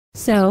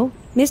So,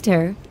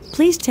 mister,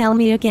 please tell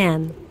me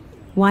again.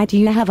 Why do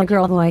you have a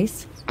girl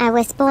voice? I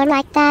was born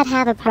like that,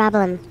 have a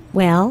problem.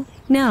 Well,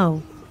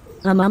 no.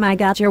 Mom, I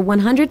got your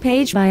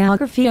 100-page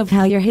biography of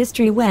how your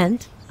history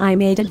went. I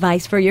made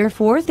advice for your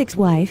 4th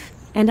ex-wife,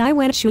 and I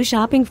went shoe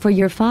shopping for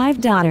your 5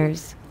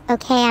 daughters.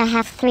 Okay, I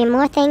have 3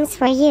 more things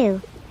for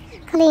you.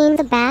 Clean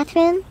the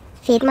bathroom,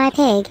 feed my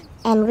pig,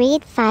 and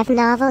read 5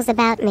 novels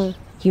about me.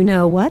 You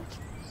know what?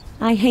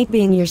 I hate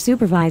being your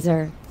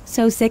supervisor.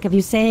 So sick of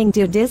you saying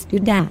do this, do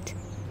that.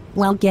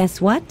 Well,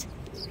 guess what?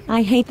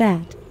 I hate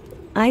that.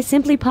 I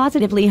simply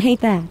positively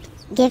hate that.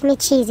 Give me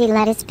cheesy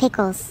lettuce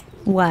pickles.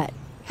 What?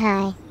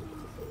 Hi.